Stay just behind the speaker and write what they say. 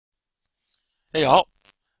Hey all,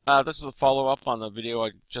 this is a follow-up on the video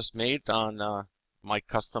I just made on my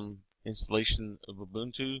custom installation of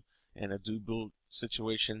Ubuntu and a do build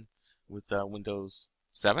situation with Windows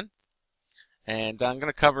 7. And I'm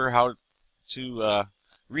going to cover how to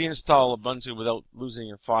reinstall Ubuntu without losing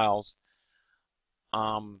your files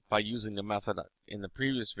by using the method in the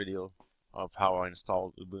previous video of how I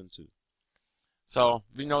installed Ubuntu. So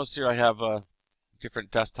you notice here I have a different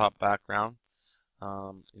desktop background.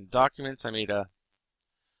 In Documents, I made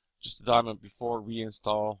just a document before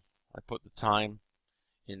reinstall. I put the time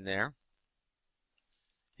in there.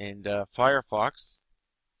 And Firefox,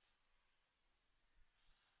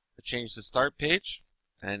 I changed the start page,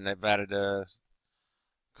 and I've added a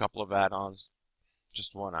couple of add-ons,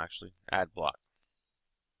 just one actually, ad block.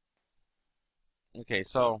 Okay,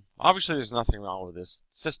 so obviously there's nothing wrong with this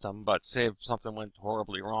system, but say if something went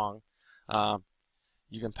horribly wrong,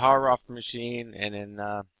 you can power off the machine and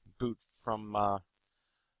then boot from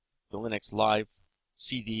the Linux Live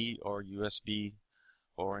CD or USB,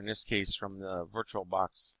 or in this case from the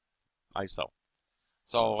VirtualBox ISO.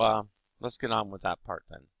 So let's get on with that part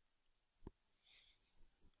then.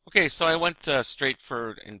 Okay, so I went straight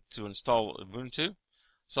to install Ubuntu.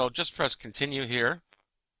 So just press continue here,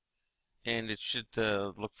 and it should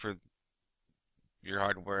look for your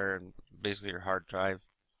hardware and basically your hard drive.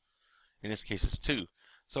 In this case it's 2.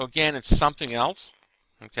 So again, it's something else,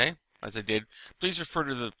 okay, as I did. Please refer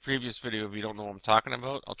to the previous video if you don't know what I'm talking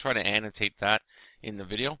about. I'll try to annotate that in the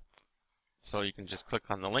video, so you can just click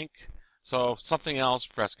on the link. So something else,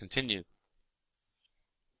 press continue.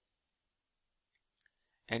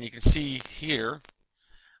 And you can see here,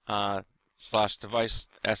 /device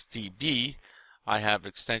SDB, I have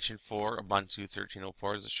extension for Ubuntu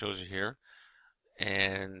 13.04 as it shows you here.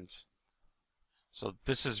 And so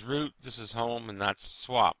this is root, this is home, and that's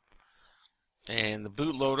swap. And the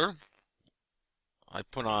bootloader, I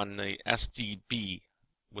put on the SDB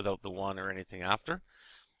without the 1 or anything after.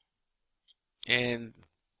 And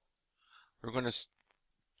we're going to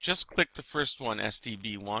just click the first one,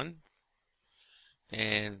 SDB1,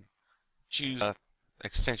 and choose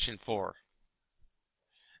extension 4.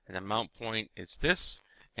 And the mount point is this,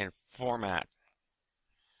 and format,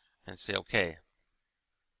 and say OK.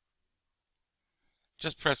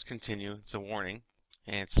 Just press continue. It's a warning,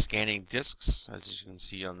 and it's scanning disks, as you can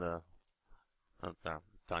see on the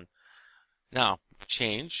done. Now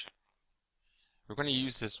change. We're going to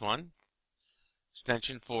use this one,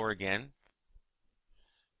 extension 4 again,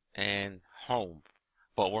 and home,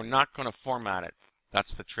 but we're not going to format it.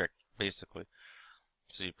 That's the trick, basically.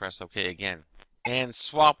 So you press OK again. And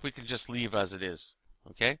swap we can just leave as it is.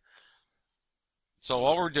 Okay? So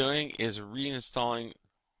all we're doing is reinstalling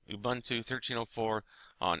Ubuntu 13.04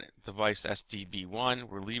 on device SDB1.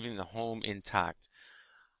 We're leaving the home intact.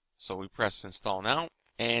 So we press install now.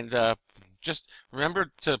 And just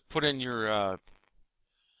remember to put in your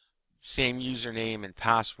same username and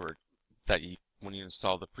password that when you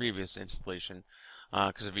install the previous installation.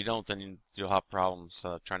 Because if you don't, then you'll have problems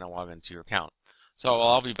trying to log into your account. So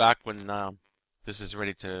I'll be back when this is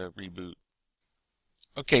ready to reboot.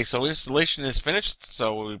 Okay, so installation is finished,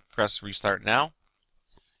 so we press restart now.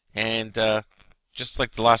 And just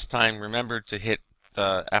like the last time, remember to hit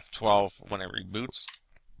F12 when it reboots.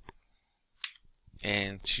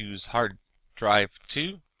 And choose hard drive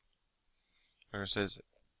 2, where it says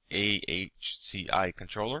AHCI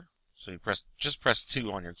controller. So you just press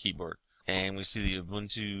 2 on your keyboard. And we see the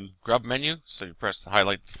Ubuntu grub menu, so you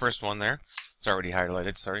highlight the first one there. It's already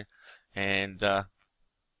highlighted, sorry. And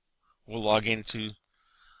we'll log into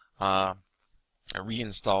a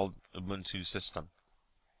reinstalled Ubuntu system.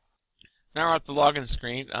 Now we're at the login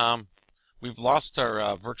screen. We've lost our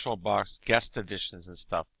VirtualBox guest editions and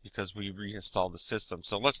stuff because we reinstalled the system.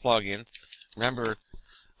 So let's log in. Remember,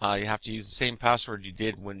 you have to use the same password you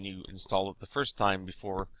did when you installed it the first time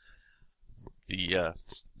before the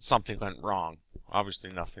something went wrong. Obviously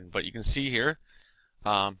nothing, but you can see here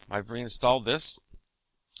I've reinstalled this,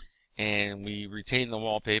 and we retain the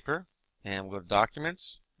wallpaper, and we'll go to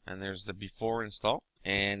Documents, and there's the before install,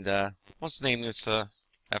 and let's name this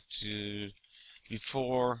F2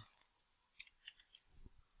 before,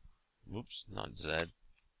 whoops, not Z,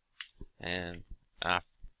 and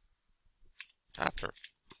after.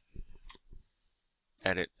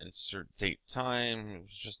 Edit, insert date, time. It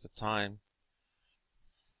was just the time.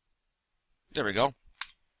 There we go.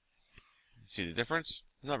 See the difference?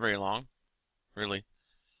 Not very long, really,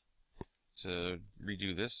 to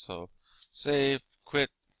redo this. So save, quit.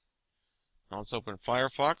 Now let's open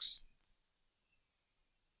Firefox.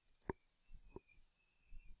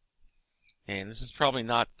 And this is probably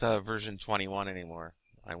not version 21 anymore,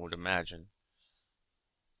 I would imagine.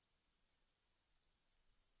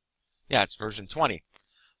 Yeah, it's version 20.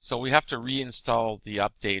 So we have to reinstall the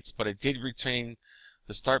updates, but it did retain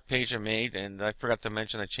the start page I made, and I forgot to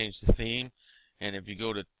mention I changed the theme. And if you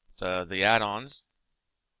go to the add-ons,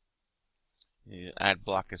 the add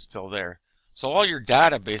block is still there. So all your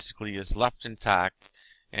data basically is left intact,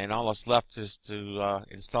 and all that's left is to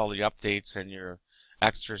install the updates and your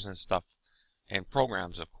extras and stuff, and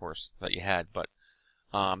programs, of course, that you had. But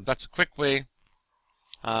that's a quick way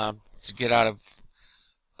to get out of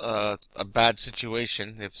a bad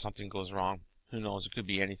situation if something goes wrong. Who knows? It could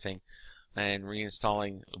be anything. And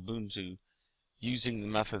reinstalling Ubuntu using the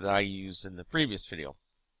method that I used in the previous video.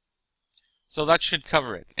 So that should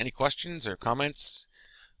cover it. Any questions or comments?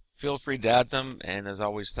 Feel free to add them. And as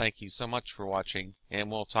always, thank you so much for watching, and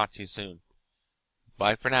we'll talk to you soon.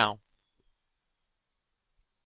 Bye for now.